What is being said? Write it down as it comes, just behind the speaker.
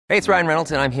Hey, it's Ryan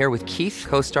Reynolds, and I'm here with Keith,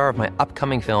 co-star of my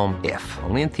upcoming film, If,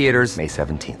 only in theaters May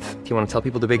 17th. Do you want to tell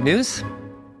people the big news?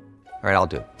 All right, I'll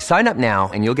do it. Sign up now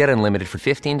and you'll get unlimited for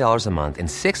 $15 a month and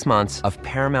 6 months of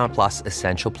Paramount Plus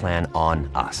Essential Plan on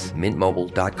us.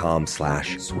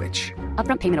 MintMobile.com/switch.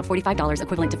 Upfront payment of $45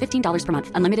 equivalent to $15 per month.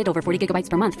 Unlimited over 40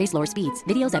 gigabytes per month. Face lower speeds.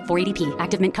 Videos at 480p.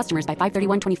 Active Mint customers by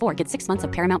 531.24 get 6 months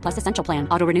of Paramount Plus Essential Plan.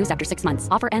 Auto renews after 6 months.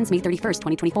 Offer ends May 31st,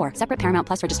 2024. Separate Paramount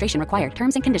Plus registration required.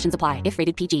 Terms and conditions apply if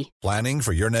rated PG. Planning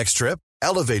for your next trip?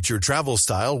 Elevate your travel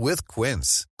style with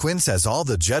Quince. Quince has all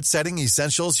the jet-setting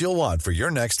essentials you'll want for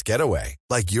your next getaway,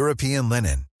 like European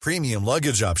linen, premium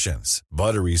luggage options,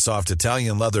 buttery soft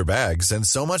Italian leather bags, and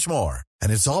so much more.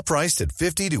 And it's all priced at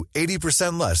 50 to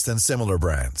 80% less than similar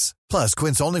brands. Plus,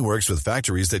 Quince only works with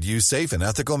factories that use safe and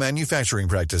ethical manufacturing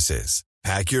practices.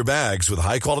 Pack your bags with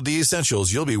high-quality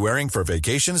essentials you'll be wearing for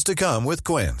vacations to come with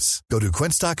Quince. Go to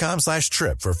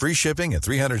quince.com/trip for free shipping and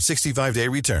 365-day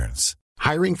returns.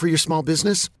 Hiring for your small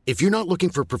business? If you're not looking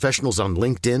for professionals on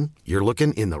LinkedIn, you're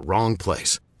looking in the wrong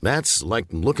place. That's like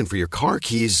looking for your car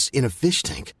keys in a fish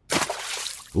tank.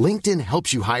 LinkedIn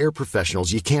helps you hire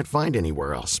professionals you can't find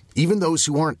anywhere else, even those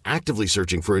who aren't actively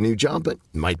searching for a new job but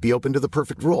might be open to the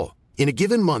perfect role. In a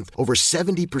given month, over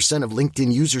 70% of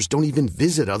LinkedIn users don't even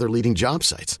visit other leading job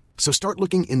sites. So start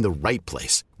looking in the right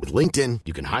place. With LinkedIn,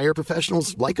 you can hire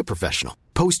professionals like a professional.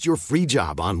 Post your free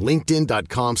job on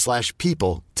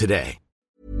linkedin.com/people today.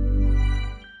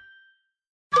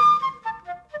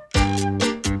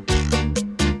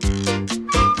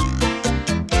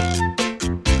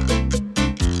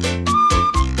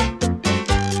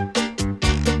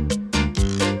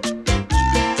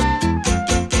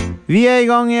 Vi I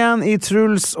gang igjen I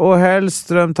Truls og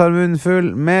Hellstrøm tar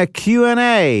munnfull med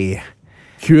Q&A.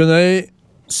 Q&A,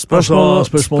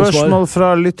 spørsmål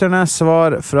fra lytterne,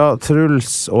 svar fra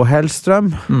Truls og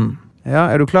Hellstrøm.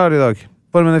 Ja, du klar I dag?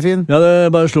 Formen fin? Ja,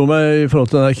 det bare slo meg I forhold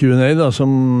til denne Q&A da,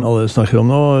 som alle snakker om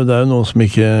nå. Det jo noen som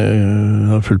ikke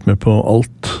har fulgt med på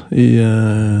alt I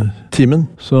timen.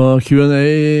 Så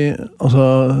Q&A,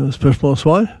 altså spørsmål og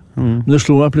svar. Men det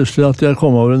slo meg plutselig at jeg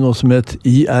kom over noe som het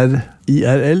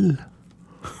IRL.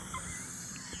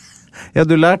 Ja,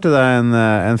 du lærte deg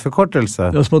en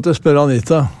forkortelse. Ja, så måtte jeg spørre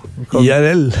Anita.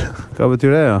 IRL. Hva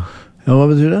betyr det, ja? Ja, hva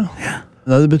betyr det?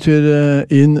 Nei, det betyr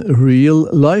in real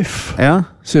life,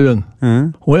 sier hun.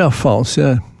 Ja, faen, sier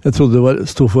jeg. Jeg trodde det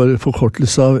stod for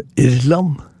forkortelse av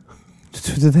Irland. Du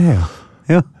trodde det, ja?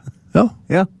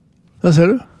 Ja. Der ser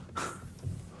du.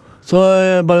 Så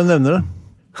jeg bare nevner det.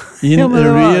 In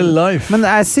real life. Men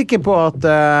jeg sikker på at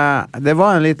det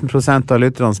var en liten prosent av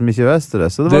lytterne som ikke visste det,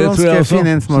 så det var ganske fin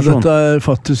informasjon. Så dette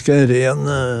faktisk en ren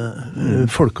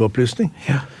folkeopplysning.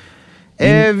 Ja.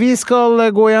 Vi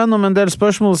skal gå gjennom en del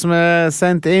spørsmål som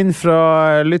sendt inn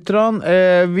fra lytterne.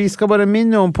 Vi skal bare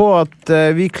minne om på at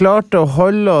vi klarte å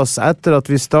holde oss etter at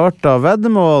vi startet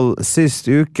veddemål sist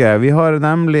uke. Vi har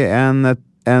nemlig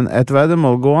et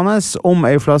veddemål gående om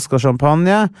en flaske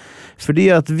champagne,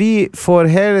 fordi at vi får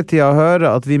hele tiden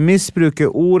høre at vi misbruker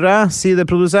ordet, sier det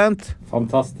produsent.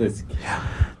 Fantastisk.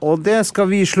 Og det skal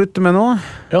vi slutte med nå.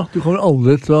 Ja, du kommer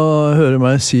aldri til å høre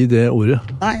meg si det ordet.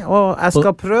 Nei, og jeg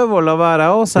skal prøve å la være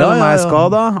også, selv om jeg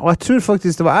skadet. Og jeg tror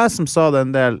faktisk det var jeg som sa det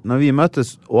en del når vi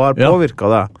møttes og har påvirket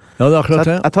det. Ja, det akkurat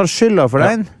det. Jeg tar skylda for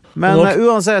den. Men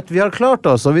uansett, vi har klart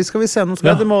oss, og vi skal se, nå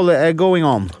skal veddemålet going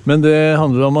on. Men det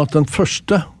handler om at den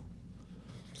første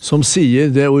som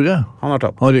sier det ordet, han har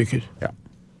tapt. Han ryker. Ja.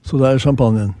 Så det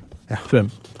champagnen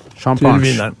frem. Champagne. Til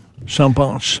vinneren.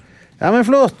 Champagne. Ja, men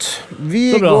flott.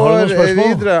 Vi går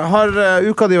videre. Har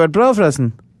uka di vært bra,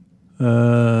 forresten? Ja,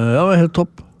 det var helt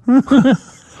topp.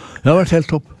 Det har vært helt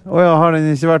topp. Åja, har den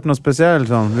ikke vært noe spesielt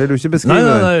sånn? Vil du ikke beskrive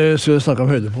det? Nei, jeg skal snakke om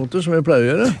høydepunkter, som jeg pleier å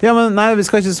gjøre. Ja, men nei, vi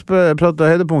skal ikke prate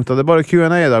om høydepunkter, det bare Q&A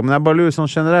I dag, men jeg bare lurer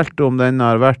sånn generelt om den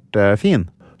har vært fin.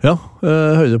 Ja,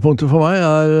 høydepunktet for meg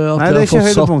at jeg har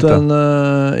fått satt en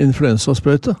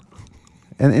influensasprøyte.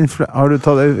 Har du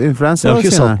tatt influensa? Jeg har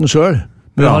ikke satt den selv,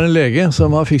 men jeg har en lege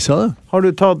som har fikset det. Har du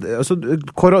tatt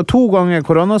 2 ganger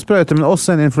koronasprøyte, men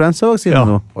også en influensavaksine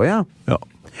nå? Ja.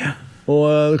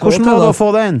 Hvordan var det å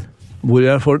få den? Hvor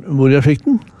jeg fikk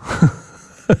den?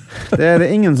 Det det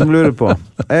ingen som lurer på.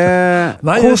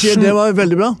 Nei, jeg sier det var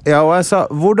veldig bra. Ja, og jeg sa,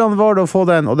 hvordan var det å få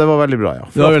den? Og det var veldig bra, ja.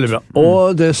 Flott. Det var veldig bra.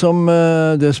 Og det som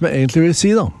jeg egentlig vil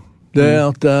si da, det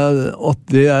at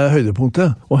det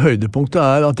høydepunktet. Og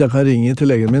høydepunktet at jeg kan ringe til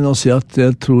legen min og si at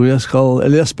jeg tror jeg skal,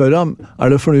 eller jeg spør ham,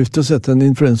 det fornuftig å sette en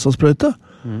influensasprøyte?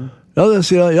 Ja, det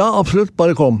sier jeg, ja, absolutt,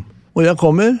 bare kom. Og jeg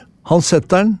kommer, han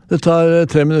setter den, det tar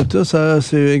 3 minutter, så jeg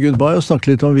sier goodbye og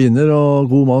snakker litt om viner og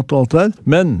god mat og alt det der.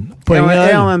 Men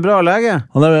poenget han en bra lege?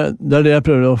 Det det jeg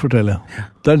prøver å fortelle.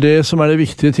 Det det som det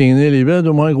viktige tingene i livet.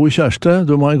 Du må ha en god kjæreste,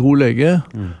 du må ha en god lege.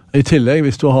 I tillegg,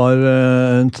 hvis du har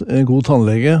en god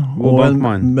tannlege og en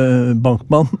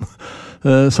bankmann,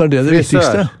 så det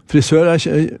viktigste. Frisør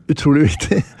utrolig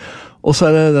viktig. Og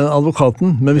så det den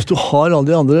advokaten. Men hvis du har alle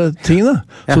de andre tingene,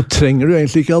 så trenger du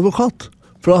egentlig ikke advokat.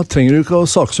 For da trenger du ikke å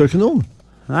saksøke noen.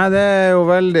 Nei, det jo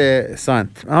veldig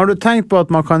sant. Har du tenkt på at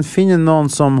man kan finne noen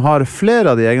som har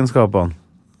flere av de egenskapene?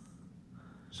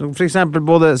 Som for eksempel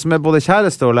som både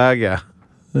kjæreste og lege?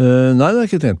 Nei, det har jeg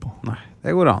ikke tenkt på. Nei,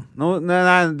 det går an. Nei,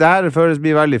 det her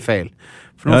blir veldig feil.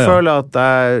 For nå føler jeg at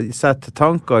jeg setter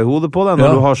tanker i hodet på deg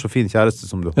når du har så fin kjæreste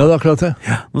som du har. Ja, det akkurat det.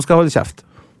 Nå skal jeg holde kjeft.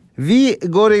 Vi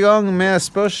går i gang med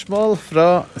spørsmål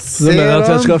fra seerne. Du mener at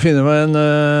jeg skal finne meg en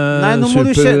Nei, nå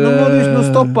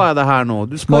stopper jeg det her nå.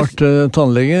 Smart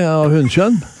tannlege av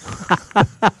hundkjønn.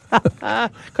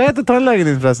 Hva heter tannlegen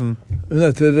din, forresten? Hun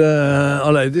heter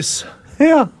Aleidis.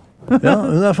 Ja,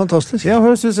 hun fantastisk. Ja,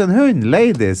 høres ut som en hund.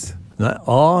 Ladies. Nei,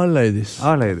 Aleidis.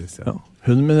 Aleidis, ja.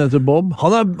 Hunden min heter Bob.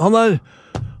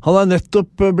 Han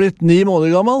nettopp blitt 9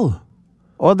 måneder gammel.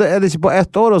 Og det det ikke på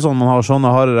 1 år og sånn man har sånne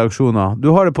harde reaksjoner? Du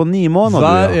har det på 9 måneder.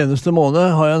 Hver eneste måned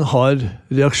har jeg en hard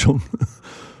reaksjon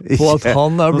på at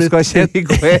han blitt... Nå skal ikke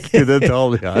gå helt i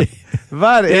detalj her.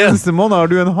 Hver eneste måned har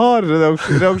du en hard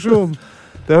reaksjon.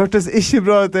 Det hørtes ikke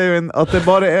bra ut, Eivind, at det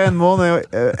bare en måned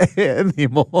i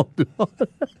måneden du har.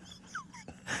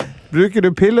 Bruker du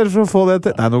piller for å få det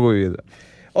til? Nei, nå går vi videre.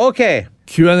 Ok.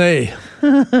 Q&A.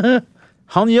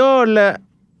 Han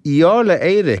Jarle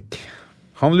Eirik.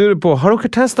 Han lurer på, har dere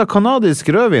testet kanadisk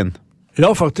rødvin? Ja,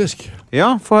 faktisk.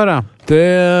 Ja, få høre. Det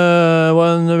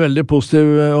var en veldig positiv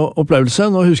opplevelse.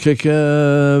 Nå husker jeg ikke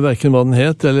hverken hva den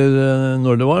het eller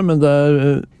når det var, men det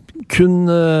kun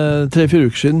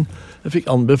 3-4 uker siden jeg fikk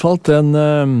anbefalt en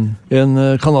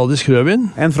kanadisk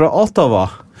rødvin. En fra Ottawa?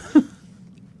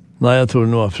 Nei, jeg tror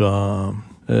den var fra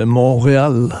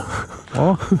Montreal.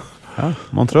 Ja,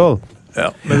 Montreal. Ja,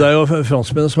 men det jo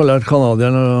franskmennene som har lært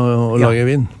kanadierne å lage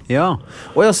vin. Ja.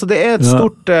 Så det et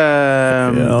stort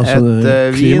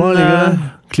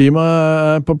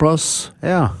Klimaet på plass.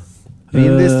 Ja.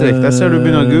 Vindistrikt. Der ser du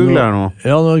begynner å google her nå.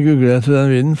 Ja, nå googler jeg til den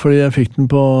vinen, fordi jeg fikk den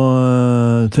på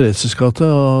Thereses gate,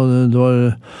 og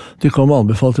de kom og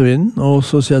anbefalte vinen, og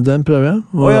så sier jeg, den prøver jeg.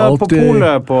 På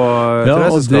polet på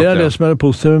Thereses gate. Og det det som det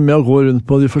positive med å gå rundt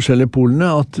på de forskjellige polene,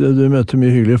 at du møter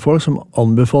mye hyggelige folk som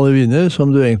anbefaler viner,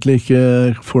 som du egentlig ikke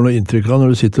får noe inntrykk av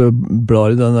når du sitter og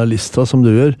blar i denne lista som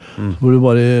du gjør, hvor du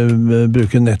bare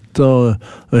bruker nettet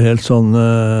og helt sånn...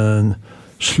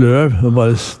 sløv, og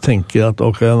bare tenker at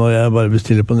ok, nå jeg bare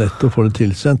bestiller på nettet og får det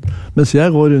tilsendt. Mens jeg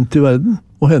går rundt i verden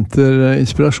og henter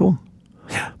inspirasjon.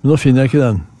 Men nå finner jeg ikke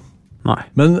den. Nei.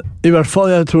 Men i hvert fall,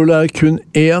 jeg tror det kun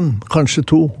 1, kanskje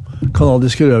 2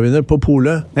 kanadiske rødviner på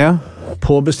polet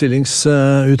på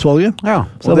bestillingsutvalget. Ja,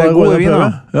 så det gode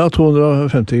viner. Ja,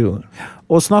 250 kroner.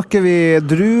 Og snakker vi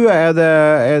drue,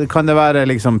 kan det være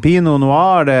liksom Pinot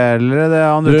Noir, eller det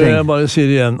andre ting? Jeg bare sier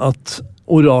igjen at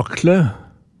oraklet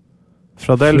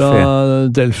fra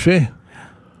Delphi.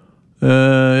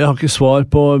 Jeg har ikke svar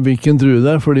på hvilken drue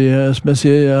det fordi som jeg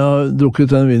sier, jeg har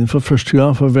drukket den vinen for første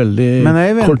gang for veldig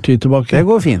kort tid tilbake. Det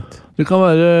går fint. Det kan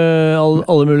være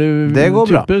alle mulige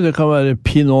typer. Det kan være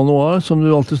Pinot Noir, som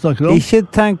du alltid snakker om. Ikke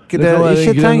tenk det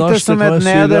som et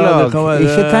nederlag.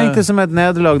 Ikke tenk det som et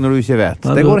nederlag når du ikke vet.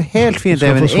 Det går helt fint,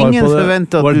 Eivind. Ingen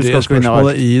forventer at du skal kunne alt.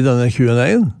 Var det spørsmålet i denne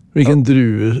Q&A-en? Hvilken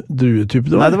druetype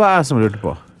det var? Nei, det var jeg som lurte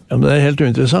på. Ja, men det helt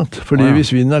uinteressant, fordi hvis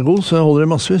vinen god, så holder det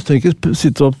massevis. Du kan ikke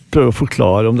sitte og prøve å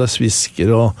forklare om det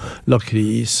svisker og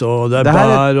lakris, og det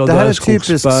bær, og det skogsbær. Det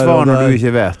typisk svar når du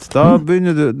ikke vet. Da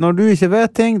begynner du, når du ikke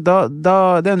vet ting,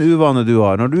 det en uvane du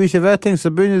har. Når du ikke vet ting, så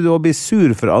begynner du å bli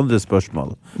sur for andre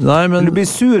spørsmål. Nei, men... Du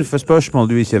blir sur for spørsmål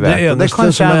du ikke vet, og det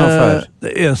kan ikke jeg noe for.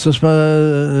 Det eneste som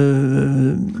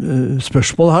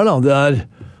spørsmålet her da, det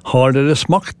har dere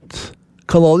smakt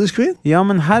kanadisk vin? Ja,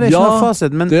 men her ikke noe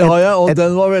fasit. Men det har jeg, og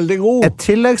den var veldig god. Et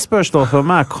tilleggsspørsmål for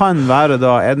meg kan være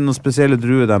da, det noen spesielle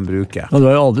druer de bruker? Ja, du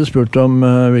har jo aldri spurt om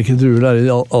hvilke druer det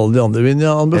i alle de andre vinene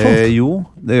jeg har anbefalt. Jo,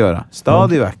 det gjør jeg.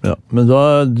 Stadig vekk. Ja, men da,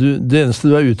 det eneste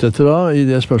du ute etter da, i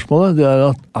det spørsmålet, det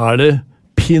at det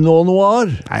Pinot Noir?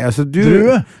 Nei, altså du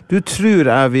tror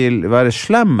jeg vil være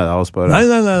slem med deg å spørre. Nei,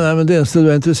 men det eneste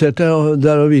du interessert i,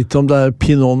 det å vite om det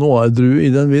Pinot Noir-drue i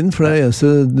den vinen, for det eneste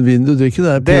vinen du drikker,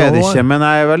 det Pinot Noir. Det det ikke, men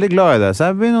jeg veldig glad i det, så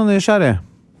jeg begynner nysgjerrig.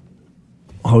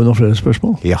 Har vi noen flere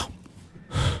spørsmål? Ja.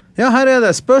 Ja, her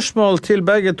det spørsmål til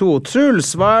begge to.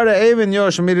 Truls, hva det Eivind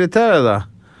gjør som irriterer deg?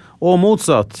 Og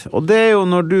motsatt. Og det jo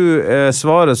når du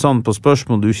svarer sånn på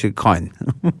spørsmål du ikke kan.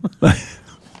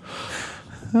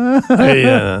 Nei,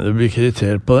 du blir ikke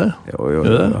irritert på det. Jo.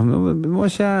 Du må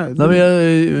ikke... Nei, men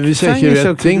hvis jeg ikke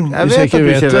vet ting... Jeg vet at du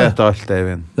ikke vet alt,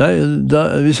 Eivind. Nei,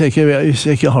 hvis jeg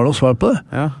ikke har noe svar på det,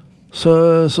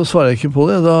 så svarer jeg ikke på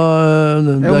det.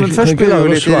 Men først blir du jo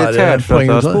litt irritert for at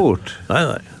du har spurt. Nei.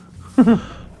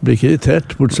 Blir ikke irritert,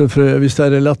 bortsett fra hvis det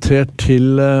relatert til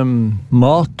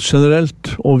mat generelt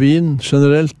og vin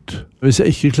generelt. Hvis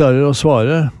jeg ikke klarer å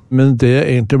svare, men det jeg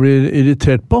egentlig blir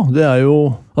irritert på, det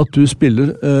jo at du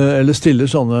stiller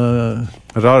sånne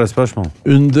rare spørsmål.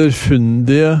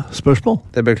 Underfundige spørsmål.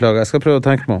 Det beklager, jeg skal prøve å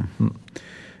tenke meg om.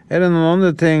 Det noen andre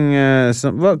ting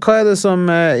hva det som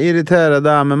irriterer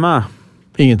deg med meg?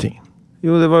 Ingenting.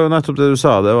 Jo, det var jo nettopp det du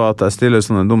sa, det var at jeg stiller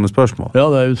sånne dumme spørsmål. Ja,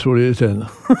 det utrolig irriterende.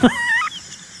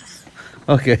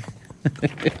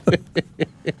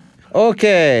 Ok,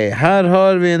 her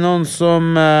har vi noen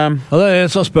som Ja, det en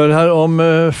som spør her om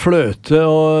fløte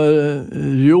og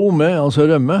rjome, altså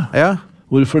rømme. Ja.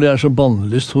 Hvorfor det så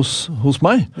bannlyst hos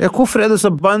meg. Ja, hvorfor det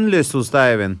så bannlyst hos deg,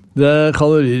 Eivind? Det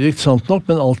kaloririkt, sant nok,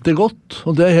 men alltid godt,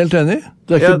 og det jeg helt enig i.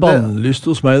 Det ikke bannlyst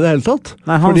hos meg i det hele tatt.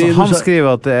 Nei, han skriver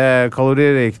at det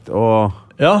kaloririkt og...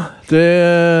 Ja,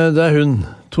 det hun.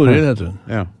 Toril heter hun.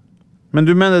 Ja. Men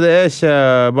du mener det ikke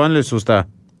bannlyst hos deg?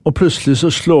 Og plutselig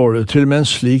så slår du til med en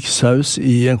slik saus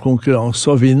i en konkurranse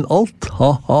og vinner alt.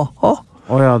 Ha.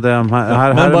 Åja, men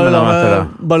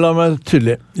bare la meg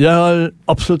tydelig. Jeg har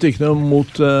absolutt ikke noe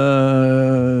mot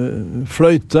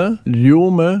fløyte,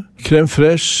 rjome, crème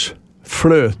fraîche,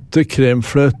 fløte,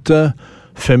 kremfløte,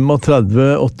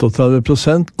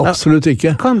 35-38%. Absolutt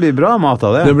ikke. Det kan bli bra mat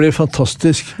av det. Det blir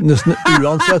fantastisk, nesten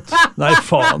uansett. Nei,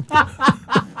 faen.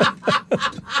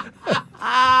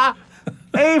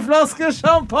 En flaske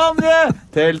champagne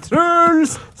til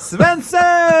Truls Svendsen!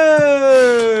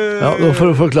 Ja, nå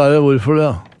får du forklare hvorfor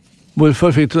det.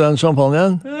 Hvorfor fikk du den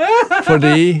champagnen?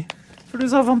 Fordi... For du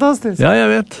sa fantastisk. Ja,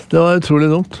 jeg vet. Det var utrolig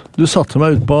dumt. Du satte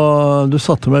meg ut på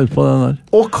den der.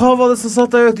 Og hva var det som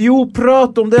satte deg ut? Jo,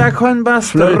 prat om det jeg kan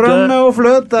best. Fløte. Rømme og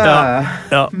fløte.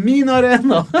 Ja. Min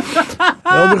arena.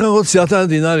 Ja, du kan godt si at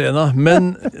det din arena.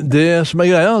 Men det som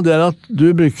greia, det at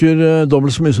du bruker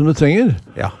dobbelt så mye som du trenger.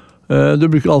 Ja. Du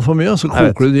bruker alt for mye, og så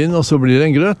koker du det inn, og så blir det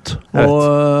en grøt.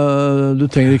 Og du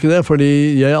trenger ikke det,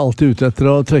 fordi jeg alltid ute etter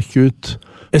å trekke ut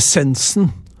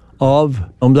essensen av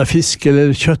om det fisk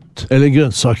eller kjøtt eller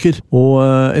grønnsaker. Og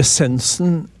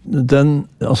essensen, den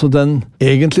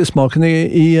egentlige smaken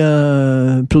i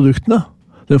produktene,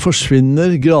 den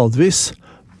forsvinner gradvis.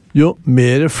 Jo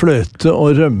mer fløte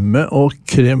og rømme og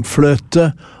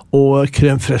kremfløte og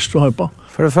crème fraîche du har på.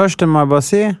 For det første må jeg bare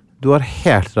si, du har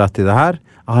helt rett i det her.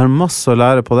 Jeg har masse å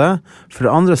lære på det. For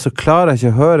det andre så klarer jeg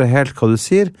ikke å høre helt hva du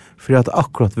sier, fordi jeg har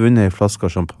akkurat vunnet en flaske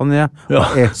champagne,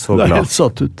 og jeg så glad. Det helt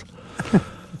satt ut.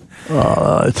 Ja,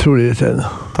 det utrolig irriterende.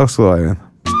 Takk skal du ha, Eivind.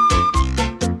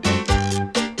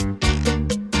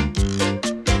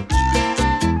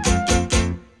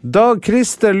 Dag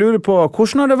Christer lurer på,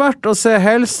 hvordan har det vært å se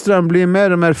Hellstrøm bli mer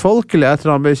og mer folkelig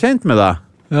etter han ble kjent med deg?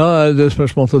 Ja, det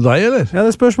spørsmål til deg, eller? Ja,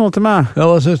 det spørsmål til meg. Ja,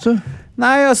 hva synes du?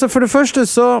 Nei, altså, for det første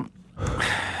så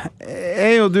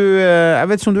jo du, jeg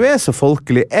vet ikke om du så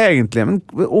folkelig egentlig, men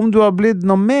om du har blitt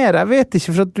noe mer, jeg vet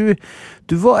ikke, for at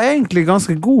du var egentlig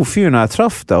ganske god fyr når jeg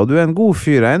traff deg, og du en god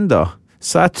fyr enda.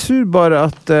 Så jeg tror bare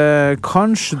at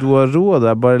kanskje du har roet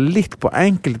deg bare litt på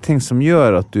enkelte ting som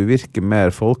gjør at du virker mer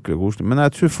folkelig og koselig, men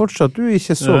jeg tror fortsatt du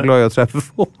ikke så glad i å treffe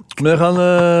folk. Men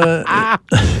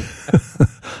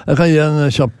jeg kan gi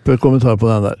en kjapp kommentar på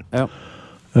den der. Ja.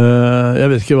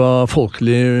 Jeg vet ikke hva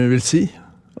folkelig vil si.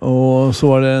 Og så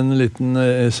var det en liten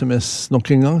SMS nok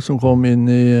en gang som kom inn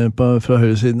fra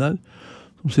høyresiden her,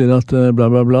 som sier at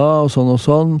bla bla bla og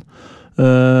sånn.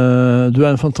 Du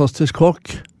en fantastisk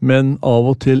kokk, men av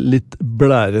og til litt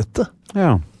blærete.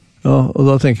 Ja. Ja, og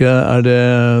da tenker jeg,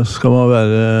 skal man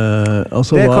være...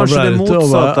 Altså, det kanskje det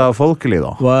motsatte av folkelig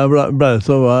da. Hva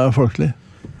blærete og hva folkelig?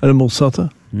 Det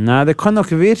motsatte? Nei, det kan nok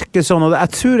virke sånn, og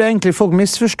jeg tror egentlig folk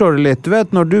misforstår det litt. Du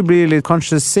vet når du blir litt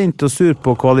kanskje sint og sur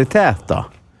på kvalitet da?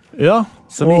 Ja.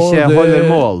 Som ikke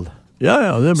holder mål.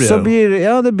 Ja, det blir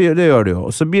det gjør det jo.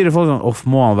 Og så blir det folk sånn,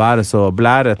 må han være så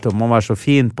blærete, og må han være så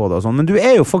fin på det og sånn. Men du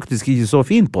jo faktisk ikke så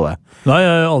fin på det. Nei,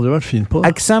 jeg har aldri vært fin på det.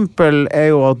 Eksempel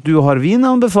jo at du har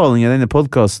vinanbefaling i denne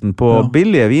podcasten på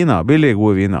billige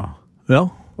gode viner. Ja.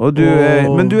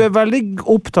 Men du veldig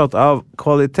opptatt av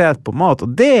kvalitet på mat, og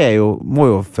det må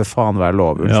jo for faen være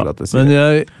lov. Ja, men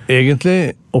jeg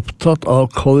egentlig opptatt av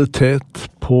kvalitet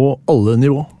på alle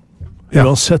nivå.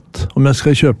 Uansett om jeg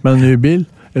skal kjøpe meg en ny bil,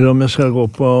 eller om jeg skal gå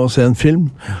på og se en film,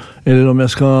 eller om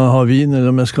jeg skal ha vin, eller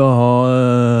om jeg skal ha...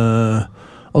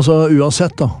 altså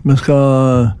uansett da, om jeg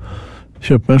skal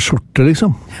kjøpe meg en skjorte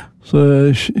liksom. Så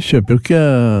jeg kjøper jo ikke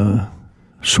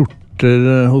skjorter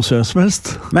hos hvem som helst.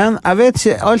 Men jeg vet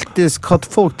ikke alltid hva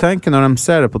folk tenker når de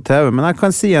ser det på TV, men jeg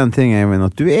kan si en ting, Eivind,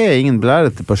 at du er ingen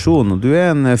blærete person, og du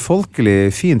er en folkelig,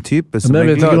 fin type som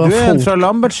er glad. Du er en fra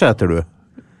Lambertseter, du.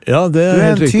 Ja, det er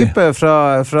helt riktig. Du er en type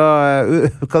fra hva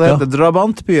det heter,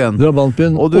 Drabantbyen.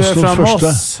 Og du er fra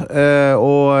Moss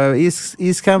og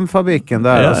Iskemfabrikken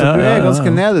der. Altså, du er ganske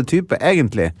nede type,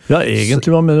 egentlig. Ja, egentlig,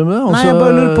 hva mener du med det? Nei, jeg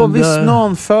bare lurer på, hvis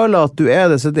noen føler at du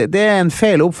er det, så det er en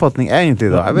feil oppfatning,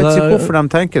 egentlig, da. Jeg vet ikke hvorfor de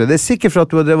tenker det. Det er sikkert for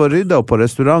at du har drevet og ryddet opp på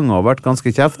restauranter og vært ganske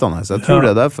kjeftende, så jeg tror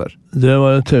det er derfor. Det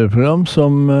var et TV-program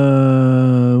som,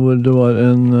 hvor det var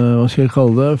en, hva skal jeg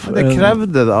kalle det? Det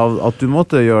krevde av at du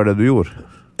måtte gjøre det du gjorde.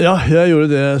 Ja, jeg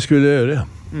gjorde det jeg skulle gjøre,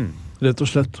 rett og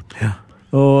slett. Ja.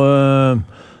 Og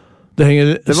det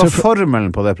henger... Det var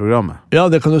formelen på det programmet. Ja,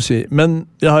 det kan du si. Men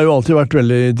jeg har jo alltid vært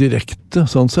veldig direkte,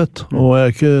 sånn sett. Og jeg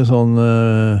er ikke sånn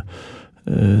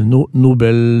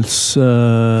Nobels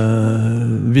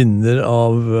vinner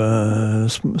av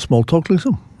smalltalk,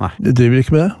 liksom. Nei. Jeg driver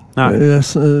ikke med det.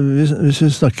 Hvis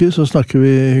vi snakker, så snakker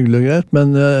vi hyggelig og greit,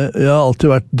 men jeg har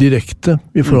alltid vært direkte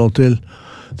i forhold til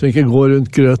trenger ikke gå rundt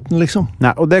grøten, liksom.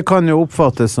 Nei, og det kan jo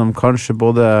oppfattes som kanskje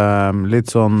både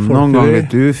litt sånn, folkelig, noen ganger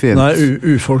litt ufint. Nei,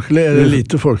 ufolkelig, eller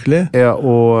lite folkelig. Ja,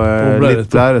 og litt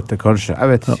blærete, kanskje. Jeg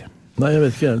vet ikke. Nei, jeg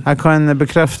vet ikke. Jeg kan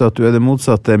bekrefte at du er det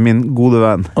motsatte, min gode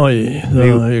venn. Oi, det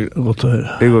er godt å høre.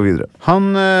 Vi går videre. Han,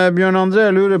 Bjørn André,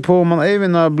 lurer på om han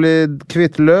Eivind har blitt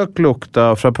kvitt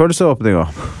løklukta fra pølseåpninga.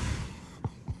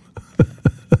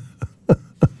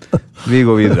 Vi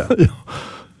går videre. Ja.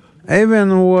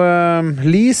 Eivind,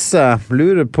 Lise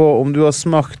lurer på om du har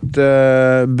smakt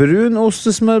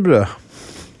brunostesmørbrød.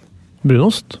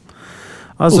 Brunost?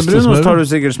 Altså, brunost har du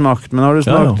sikkert smakt, men har du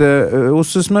smakt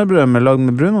ostesmørbrød lagd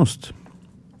med brunost?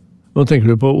 Hva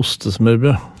tenker du på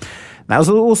ostesmørbrød? Nei,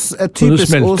 altså et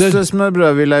typisk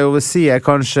ostesmørbrød vil jeg jo si er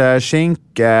kanskje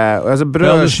skinke, altså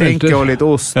brød, skinke og litt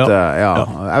ost. Ja.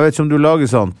 Jeg vet ikke om du lager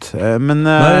sånt, men...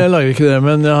 Nei, jeg lager ikke det,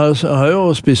 men jeg har jo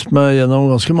spist meg gjennom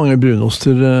ganske mange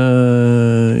brunoster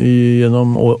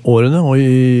gjennom årene, og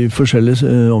i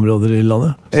forskjellige områder i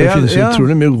landet. Så det finnes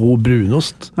utrolig mye god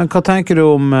brunost. Men hva tenker du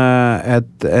om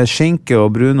et skinke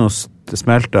og brunost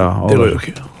smelta? Det går jo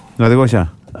ikke. Nei, det går ikke?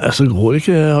 Altså, det går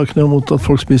ikke. Jeg har ikke noe mot at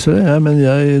folk spiser det, men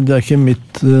det er ikke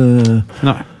mitt...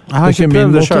 Nei, jeg har ikke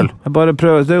prøvd det selv. Jeg bare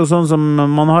prøver. Det er jo sånn som,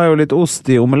 man har jo litt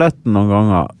ost i omeletten noen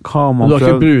ganger. Du har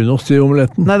ikke brunost i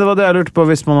omeletten? Nei, det var det jeg lurte på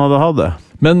hvis man hadde hatt det.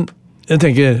 Men jeg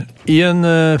tenker, i en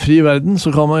fri verden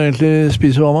så kan man egentlig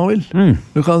spise hva man vil.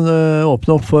 Du kan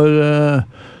åpne opp for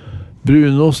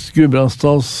brunost,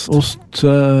 Gudbrandsdalsost,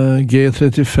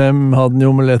 G35, ha den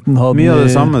i omeletten, mye av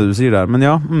det samme du sier der, men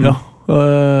ja. Ja.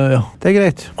 Det er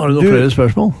greit. Har du noen flere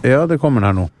spørsmål? Ja, det kommer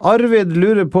her nå. Arvid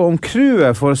lurer på om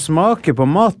crewet får smake på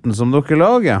maten som dere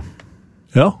lager.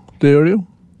 Ja, det gjør de jo.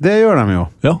 Det gjør de jo.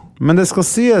 Ja. Men det skal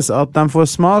sies at de får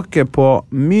smake på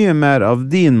mye mer av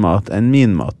din mat enn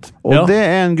min mat. Og det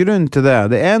er en grunn til det.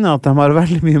 Det ene er at de har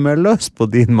veldig mye mer lyst på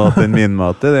din mat enn min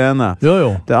mat. Det er det ene.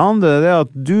 Jo. Det andre er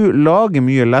at du lager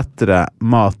mye lettere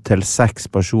mat til 6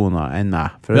 personer enn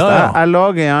meg. For jeg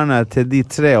lager gjerne til de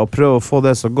 3 og prøver å få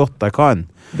det så godt jeg kan.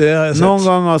 Det har jeg sett. Noen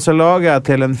ganger så lager jeg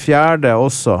til en 4.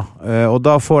 også, og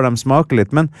da får de smake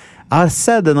litt. Men jeg har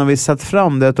sett det når vi setter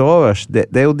frem det til overs. Det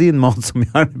er jo din mat som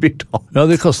gjerne blir tatt. Ja,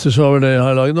 de kaster seg over det jeg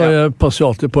har laget, og jeg passer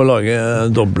jo alltid på å lage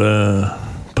doble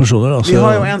personer. Altså. Vi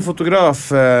har jo en fotograf,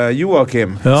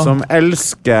 Joakim, som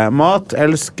elsker mat,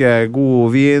 elsker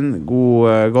god vin,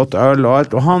 godt øl og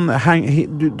alt. Og han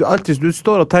du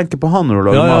står og tenker på han når du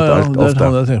lager mat. Ja, det er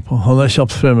han jeg tenker på. Han er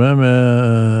kjapt fremme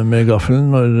med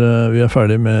gaffelen når vi er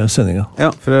ferdig med sendingen.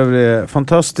 Ja, for øvrig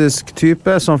fantastisk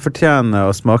type som fortjener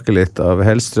å smake litt av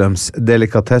Hellstrøms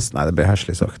delikatesse. Nei, det ble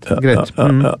herselig sagt. Greit.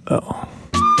 Ja.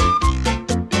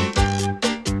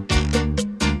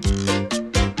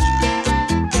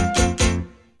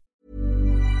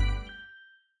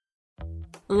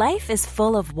 Life is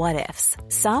full of what-ifs.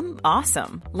 Some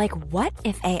awesome, like what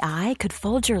if AI could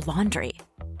fold your laundry?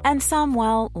 And some,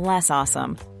 well, less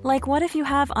awesome, like what if you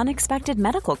have unexpected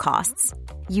medical costs?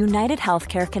 United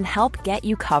Healthcare can help get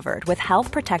you covered with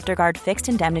Health Protector Guard fixed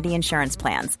indemnity insurance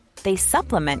plans. They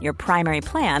supplement your primary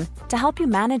plan to help you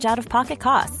manage out-of-pocket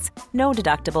costs. No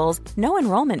deductibles, no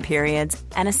enrollment periods,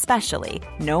 and especially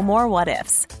no more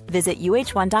what-ifs. Visit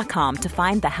uh1.com to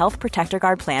find the Health Protector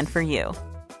Guard plan for you.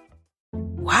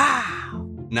 Wow.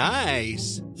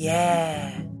 Nice.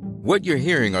 Yeah. What you're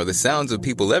hearing are the sounds of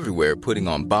people everywhere putting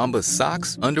on Bombas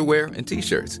socks, underwear, and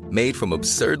T-shirts made from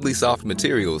absurdly soft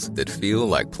materials that feel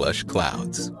like plush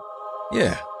clouds.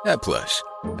 Yeah, that plush.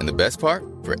 And the best part?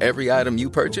 For every item you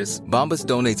purchase, Bombas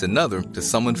donates another to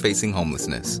someone facing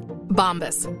homelessness.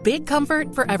 Bombas, big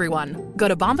comfort for everyone. Go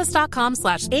to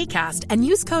bombas.com/ACAST and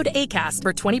use code ACAST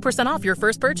for 20% off your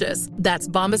first purchase. That's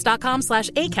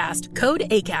bombas.com/ACAST, code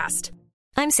ACAST.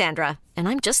 I'm Sandra, and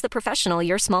I'm just the professional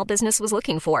your small business was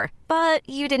looking for. But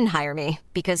you didn't hire me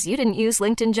because you didn't use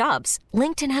LinkedIn Jobs.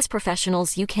 LinkedIn has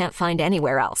professionals you can't find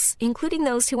anywhere else, including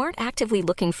those who aren't actively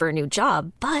looking for a new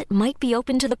job, but might be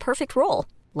open to the perfect role,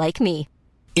 like me.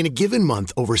 In a given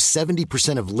month, over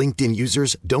 70% of LinkedIn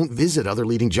users don't visit other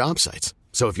leading job sites.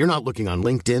 So if you're not looking on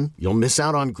LinkedIn, you'll miss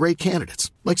out on great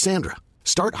candidates, like Sandra.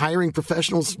 Start hiring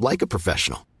professionals like a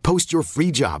professional. Post your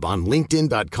free job on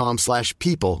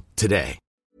linkedin.com/people today.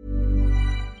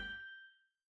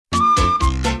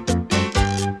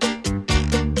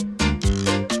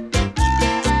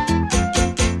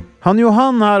 Han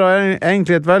Johan her har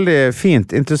egentlig et veldig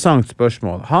fint, interessant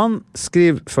spørsmål. Han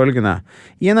skriver følgende.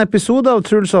 I en episode av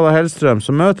Truls og Hellstrøm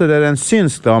så møter dere en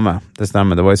synsk dame. Det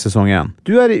stemmer, det var i sesong 1.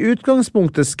 Du er i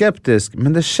utgangspunktet skeptisk,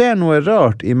 men det skjer noe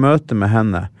rart i møte med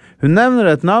henne. Hun nevner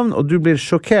et navn, og du blir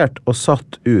sjokkert og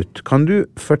satt ut. Kan du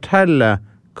fortelle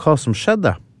hva som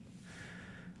skjedde?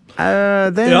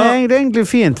 Det er egentlig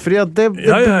fint, fordi at det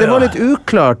var litt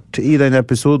uklart i den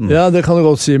episoden. Ja, det kan du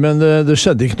godt si, men det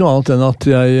skjedde ikke noe annet enn at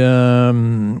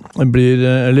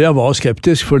jeg var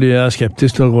skeptisk, fordi jeg er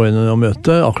skeptisk til å gå inn og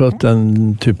møte akkurat den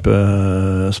type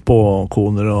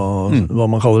spåkoner og hva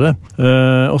man kaller det.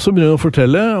 Og så begynner hun å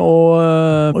fortelle,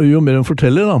 og jo mer hun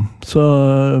forteller da, så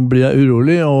blir jeg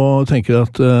urolig og tenker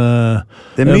at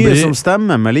det er mye som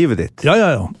stemmer med livet ditt. Ja,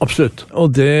 absolutt.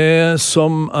 Og det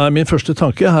som er min første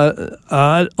tanke her,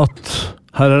 er at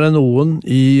her er det noen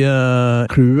i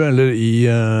crewet eller i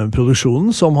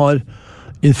produksjonen som har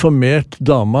informert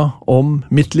dama om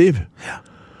mitt liv.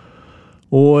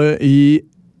 Og i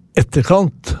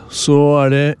etterkant så er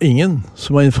det ingen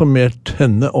som har informert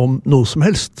henne om noe som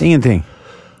helst. Ingenting.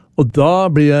 Og da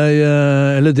blir jeg,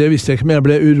 eller det visste jeg ikke, men jeg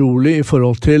ble urolig i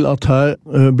forhold til at her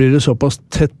blir det såpass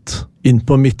tett inn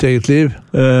på mitt eget liv,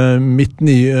 mitt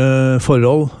nye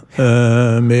forhold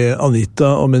med Anita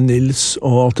og med Nils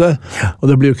og alt det. Og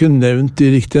det blir jo ikke nevnt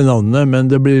de riktige navnene, men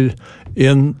det blir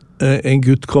en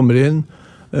gutt kommer inn,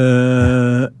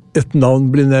 et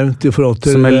navn blir nevnt i forhold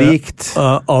til som er likt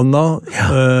Anna,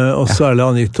 og så er det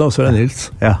Anita, og så er det Nils.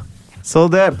 Ja. Så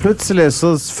plutselig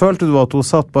så følte du at hun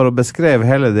satt bare og beskrev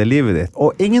hele det livet ditt.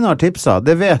 Og ingen har tipset,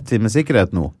 det vet vi med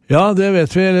sikkerhet nå. Ja, det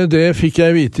vet vi, eller det fikk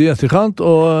jeg vite i etterkant,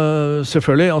 og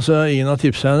selvfølgelig, altså ingen har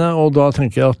tipset henne, og da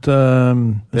tenker jeg at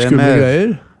skumle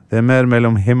greier. Det er mer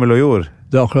mellom himmel og jord.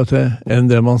 Det er akkurat det, enn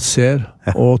det man ser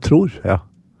og tror. Ja,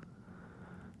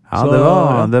 så,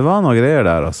 det var noe greier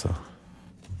der, altså.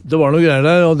 Det var noe greier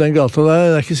der, og den gata der,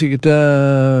 det er ikke sikkert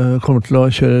jeg kommer til å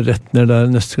kjøre rett ned der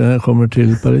neste gang jeg kommer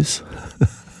til Paris.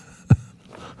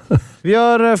 Vi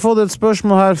har fått et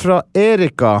spørsmål her fra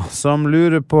Erika, som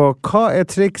lurer på hva er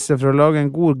trikset for å lage en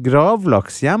god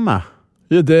gravlaks hjemme?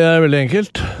 Ja, det er veldig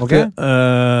enkelt. Okay.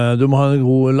 Du må ha en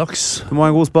god laks. Du må ha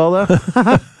en god spade.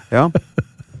 Ja.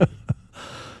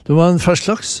 Du må ha en fersk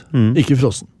laks, ikke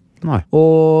frossen. Nei.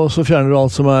 Og så fjerner du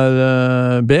alt som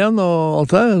er ben og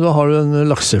alt der. Da har du en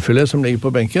laksefilet som ligger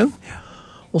på benken.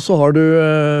 Og så har du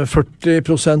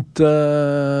 40%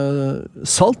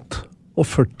 salt og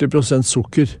 40%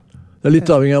 sukker. Det er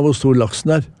litt avhengig av hvor stor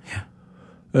laksen er.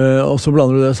 Og så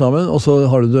blander du det sammen, og så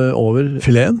har du det over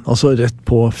fileten, altså rett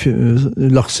på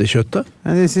laksekjøttet.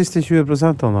 De siste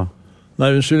 20% da?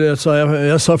 Nei, unnskyld, jeg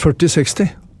sa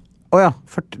 40-60. Åja,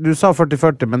 du sa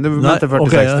 40-40, men du mente 40-60.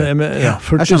 Okay, ja,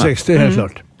 40-60, helt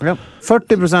klart. Ja.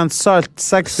 40% salt,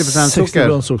 60% sukker.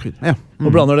 60% sukker. Ja.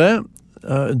 Og blander det,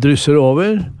 drysser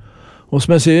over, og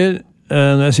som jeg sier,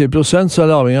 når jeg sier prosent, så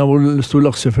er det avhengig av hvor stor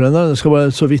laksefileten er. Det skal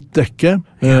bare så vidt dekke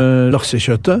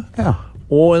laksekjøttet. Ja.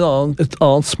 Og et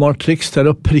annet smart triks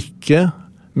til å prikke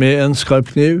med en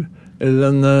skarp kniv, eller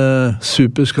en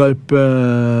superskarp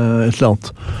et eller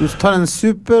annet. Du tar en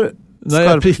superskarp kniv? Nei,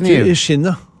 jeg prikker i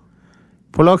skinnet.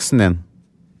 På laksen din?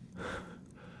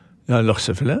 Jeg har en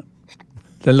laksefilet.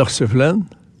 Den laksefileten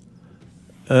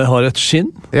har et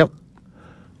skinn. Ja.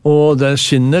 Og det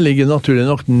skinnet ligger naturlig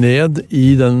nok ned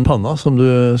i den panna som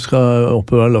du skal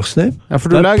oppbevare laksen i. Ja,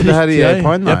 for du legger det her i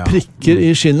panna, jeg prikker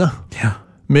i skinnet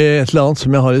med et eller annet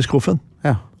som jeg har i skuffen.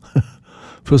 Ja.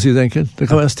 For å si det enkelt. Det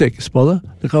kan være stekespade,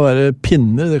 det kan være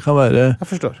pinner, det kan være...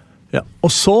 Jeg forstår. Ja.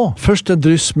 Og så først et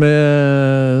dryss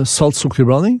med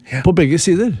salt-sukkerblanding på begge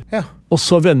sider. Ja. Og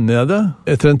så vender jeg det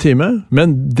etter en time.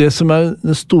 Men det som er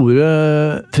det store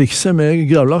trikset med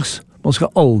gravlaks, man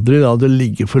skal aldri la det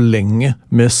ligge for lenge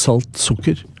med salt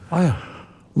sukker. Ah, ja.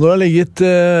 Når det har ligget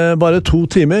bare 2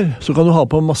 timer, så kan du ha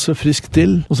på masse frisk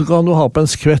dill, og så kan du ha på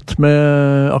en skvett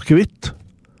med akevitt,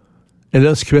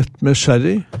 eller en skvett med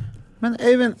sherry. Men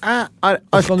Øyvind, jeg har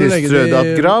alltid strødd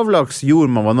at gravlaks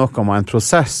gjorde man var noe med en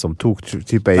prosess som tok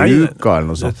type en uke eller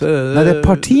noe sånt. Nei, det et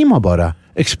par timer bare.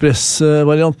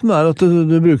 Ekspressvarianten at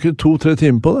du bruker 2-3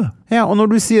 timer på det. Ja, og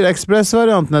når du sier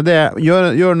ekspressvarianten,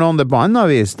 gjør noen det på annen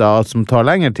vis da, som tar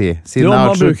lengre tid? Jo,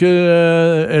 man bruker,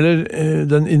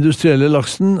 den industrielle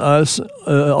laksen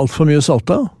alt for mye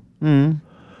salta.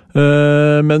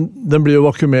 Men den blir jo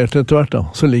vakuumert etter hvert da.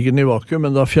 Så ligger den i vakuum,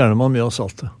 men da fjerner man mye av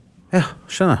saltet. Ja,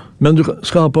 skjønner. Men du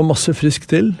skal ha på masse frisk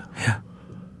til. Ja.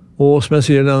 Og som jeg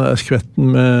sier, den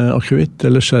skvetten med akevitt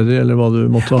eller sherry, eller hva du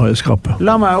måtte ha i skapet.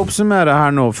 La meg oppsummere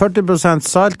her nå. 40%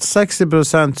 salt,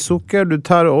 60% sukker. Du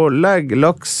tar og legger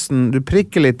laksen, du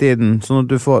prikker litt i den, sånn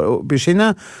at du får opp i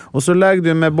skinnet. Og så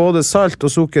legger du med både salt og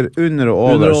sukker under og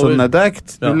over, så den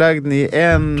dekt. Du legger den i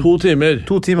 2 timer.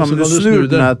 2 timer, men du snur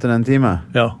den etter en time.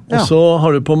 Ja, og så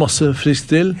har du på masse frisk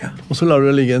dill, og så lar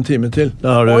du det ligge en time til.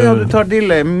 Du tar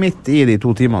dillet midt i de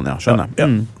 2 timene, ja, skjønner.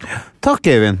 Ja. Takk,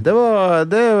 Eivind. Det var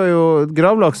jo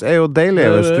gravlaks jo deilig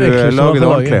hvis du lager det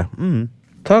ordentlig.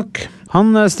 Takk.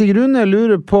 Han Stig Rune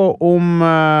lurer på om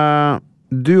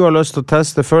du har lyst til å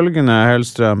teste følgende,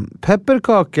 Hellstrøm.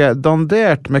 Pepperkake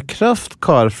dandert med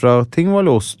kraftkar fra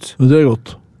Tingvallost. Det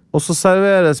godt. Og så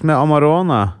serveres med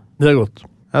Amarone. Det godt.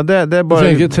 Ja, det bare... Du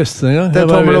trenger ikke teste det engang. Jeg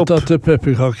bare vet at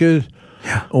pepperkaker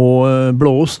og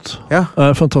blåost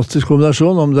en fantastisk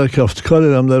kombinasjon, om det kraftkar,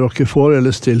 eller om det roquefort,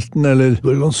 eller stilton, eller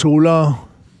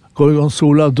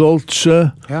gorgonzola dolce,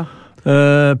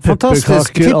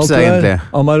 fantastisk tips egentlig.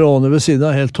 Amarone ved siden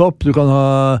av, helt topp. Du kan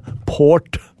ha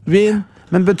portvin.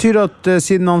 Men betyr det at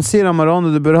siden han sier Amarone,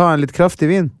 du bør ha en litt kraftig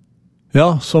vin?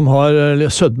 Ja, som har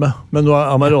sødme. Men nå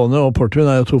Amarone og portvin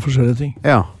jo 2 forskjellige ting.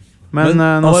 Ja, men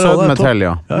noe sødme til,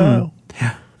 ja.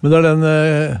 Men det den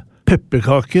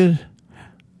pepperkaker,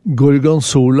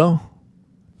 gorgonzola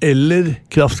eller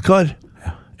kraftkar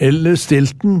eller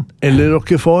stilton eller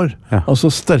roquefort,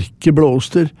 altså sterke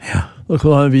blåoster. Da kan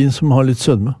du ha en vin som har litt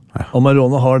sødme.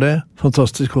 Amarone har det.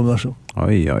 Fantastisk kombinasjon.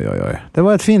 Oi. Det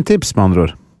var et fint tips, med andre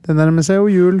ord. Det nærmer seg jo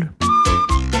jul.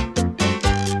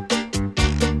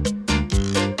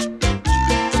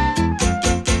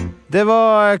 Det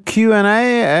var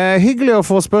Q&A. Hyggelig å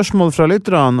få spørsmål fra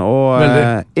lytterne og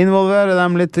involvere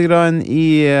dem litt grann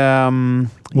i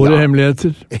våre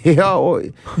hemmeligheter. Ja, og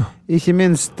ikke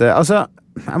minst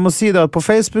jeg må si det at på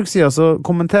Facebook-siden så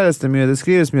kommenteres det mye, det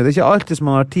skrives mye. Det ikke alltid som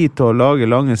man har tid til å lage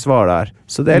lange svar der.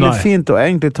 Så det litt fint å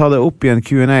egentlig ta det opp i en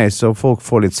Q&A så folk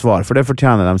får litt svar, for det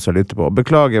fortjener de som lytter på.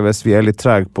 Beklager hvis vi litt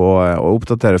treg på å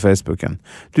oppdatere Facebooken.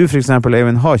 Du for eksempel,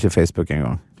 Eivind, har ikke Facebook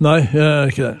engang. Nei,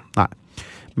 jeg ikke det. Nei.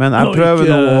 Men jeg prøver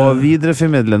nå å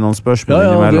videreformidle noen spørsmål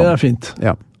innimellom. Ja, det fint.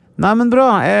 Ja. Nei, men bra.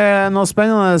 Noe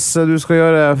spennende du skal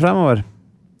gjøre fremover?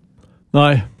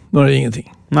 Nei, nå det ingenting.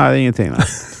 Nei, det ingenting, nei.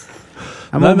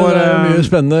 Men det mye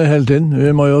spennende hele tiden. Vi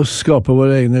må jo skape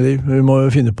våre egne liv. Vi må jo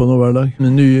finne på noe hver dag.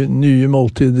 Nye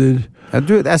måltider.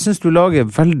 Jeg synes du lager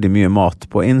veldig mye mat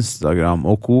på Instagram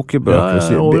og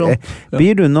kokebøker.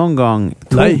 Blir du noen gang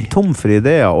tom for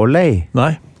ideer og lei?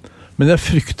 Nei. Men jeg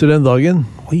frykter den dagen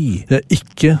jeg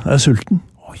ikke sulten.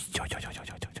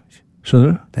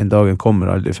 Skjønner du? Den dagen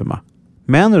kommer aldri for meg.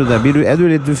 Mener du det?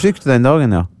 Du frykter den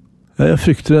dagen, ja? Jeg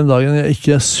frykter den dagen jeg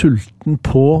ikke sulten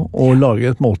på å lage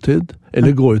et måltid,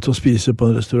 eller gå ut og spise på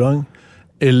en restaurant,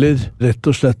 eller rett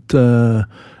og slett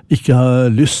ikke ha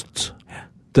lyst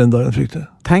den dagen frykter.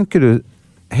 Tenker du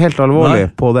helt alvorlig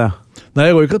på det? Nei,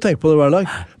 jeg går ikke og tenker på det hver dag,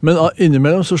 men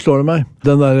innimellom så slår det meg.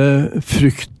 Den der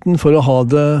frykten for å ha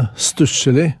det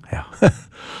stusselig,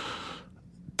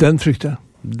 den frykter jeg.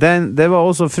 Det var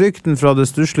også frykten fra det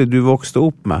stusselige du vokste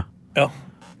opp med. Ja.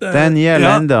 Den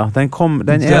gjelder enda. Den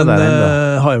der enda. Den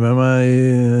har jeg med meg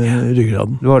i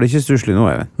ryggraden. Du har det ikke stusselig nå,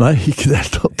 Eivind? Nei, ikke det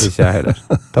helt tatt. Ikke jeg heller.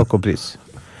 Takk og pris.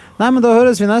 Nei, men da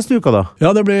høres vi neste uke da.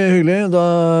 Ja, det blir hyggelig. Da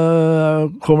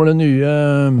kommer det nye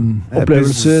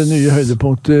opplevelser, nye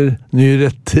høydepunkter, nye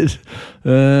retter,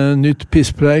 nytt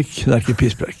pisspreik. Det ikke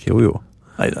pisspreik. Jo.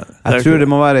 Nei, jeg tror det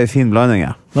må være en fin blanding,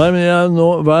 ja. Nei, men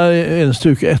hver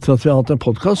eneste uke etter at vi har hatt en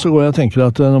podcast, så går jeg og tenker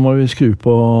at nå må vi skru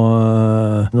på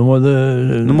nå må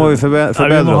vi forbedre oss.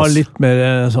 Vi må ha litt mer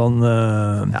sånn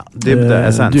dybde,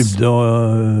 essens. Dybde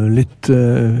og litt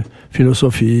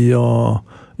filosofi og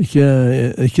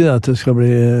ikke det at det skal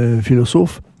bli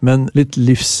filosof, men litt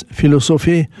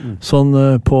livsfilosofi,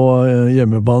 sånn på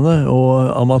hjemmebane,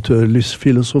 og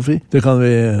amatørlivsfilosofi. Det kan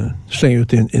vi slenge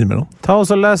ut innimellom. Ta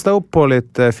oss og les deg opp på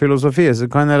litt filosofi, så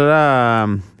kan jeg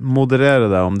moderere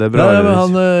deg om det er bra. Ja, men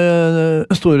han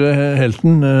store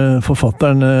helten,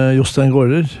 forfatteren Jostein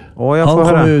Gaarder, han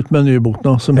kommer ut med en ny bok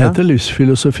nå, som heter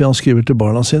Livsfilosofi han skriver til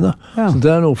barna sine. Så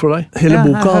det er noe for deg. Hele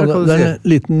boka, det er en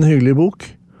liten hyggelig bok,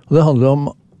 og det handler om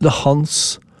det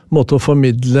hans måte å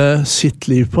formidle sitt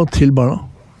liv på til barna.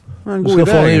 En du god skal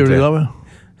idé, få en julegave.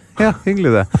 Ja,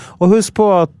 hyggelig det. Og husk på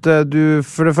at du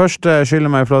for det første skylder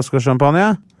meg en flaske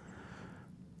champagne.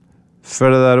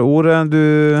 For det der ordet du...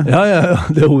 Ja,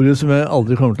 det ordet som jeg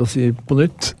aldri kommer til å si på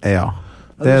nytt. Ja,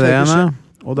 det er det ene.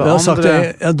 Og det jeg har andre... sagt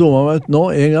det, jeg dommer meg ut nå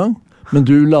en gang, men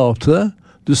du la opp til det.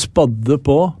 Du spadde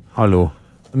på. Hallo.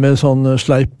 Med sånn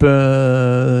sleip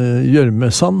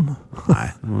gjørmesand. Nei,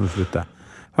 nå må du slutte.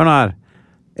 Hør nå her.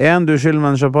 1, du skylder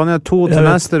meg en champagne. 2, til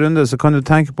neste runde så kan du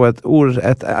tenke på et ord,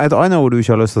 et annet ord du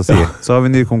ikke har lyst til å si. Så har vi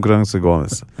ny konkurranse gående.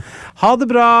 Ha det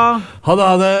bra! Ha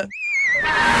det!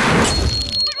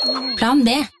 Plan B.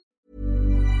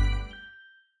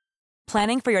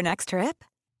 Planning for your next trip?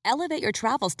 Elevate your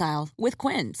travel style with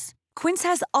Quince. Quince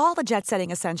has all the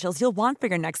jet-setting essentials you'll want for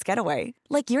your next getaway,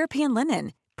 like European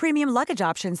linen, premium luggage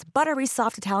options, buttery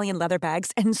soft Italian leather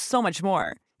bags, and so much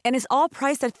more. And is all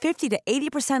priced at 50 to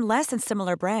 80% less than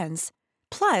similar brands.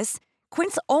 Plus,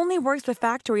 Quince only works with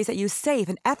factories that use safe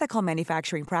and ethical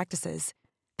manufacturing practices.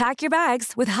 Pack your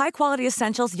bags with high-quality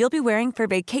essentials you'll be wearing for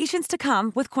vacations to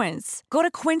come with Quince. Go to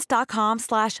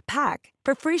quince.com/pack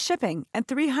for free shipping and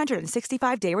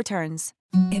 365-day returns.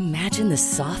 Imagine the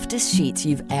softest sheets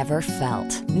you've ever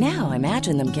felt. Now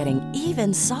imagine them getting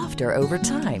even softer over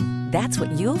time. That's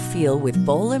what you'll feel with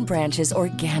Boll & Branch's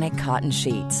organic cotton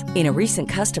sheets. In a recent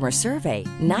customer survey,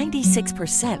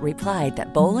 96% replied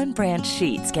that Boll & Branch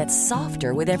sheets get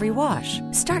softer with every wash.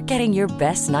 Start getting your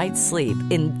best night's sleep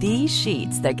in these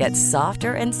sheets that get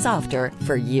softer and softer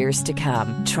for years to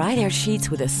come. Try their sheets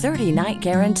with a 30-night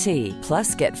guarantee.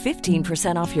 Plus, get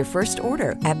 15% off your first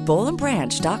order at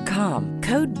bollandbranch.com.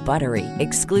 Code BUTTERY.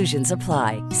 Exclusions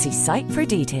apply. See site for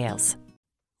details.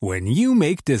 When you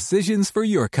make decisions for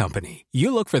your company,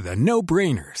 you look for the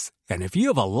no-brainers. And if you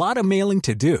have a lot of mailing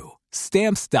to do,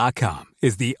 Stamps.com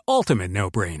is the ultimate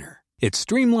no-brainer. It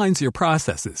streamlines your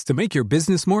processes to make your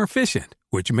business more efficient,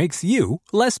 which makes you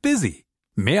less busy.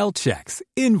 Mail checks,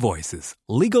 invoices,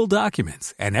 legal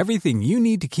documents, and everything you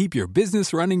need to keep your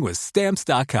business running with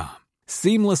Stamps.com.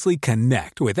 Seamlessly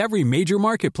connect with every major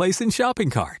marketplace and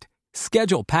shopping cart.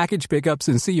 Schedule package pickups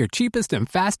and see your cheapest and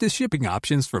fastest shipping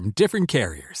options from different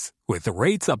carriers. With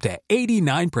rates up to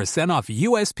 89% off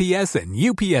USPS and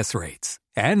UPS rates.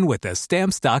 And with the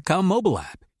Stamps.com mobile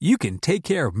app, you can take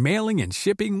care of mailing and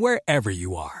shipping wherever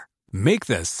you are. Make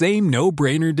the same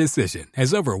no-brainer decision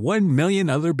as over 1 million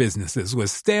other businesses with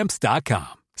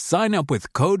Stamps.com. Sign up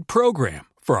with code PROGRAM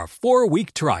for a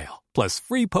 4-week trial, plus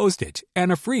free postage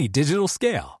and a free digital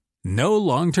scale. No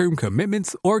long-term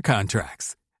commitments or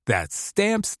contracts. That's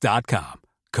Stamps.com.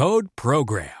 Code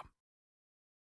PROGRAM.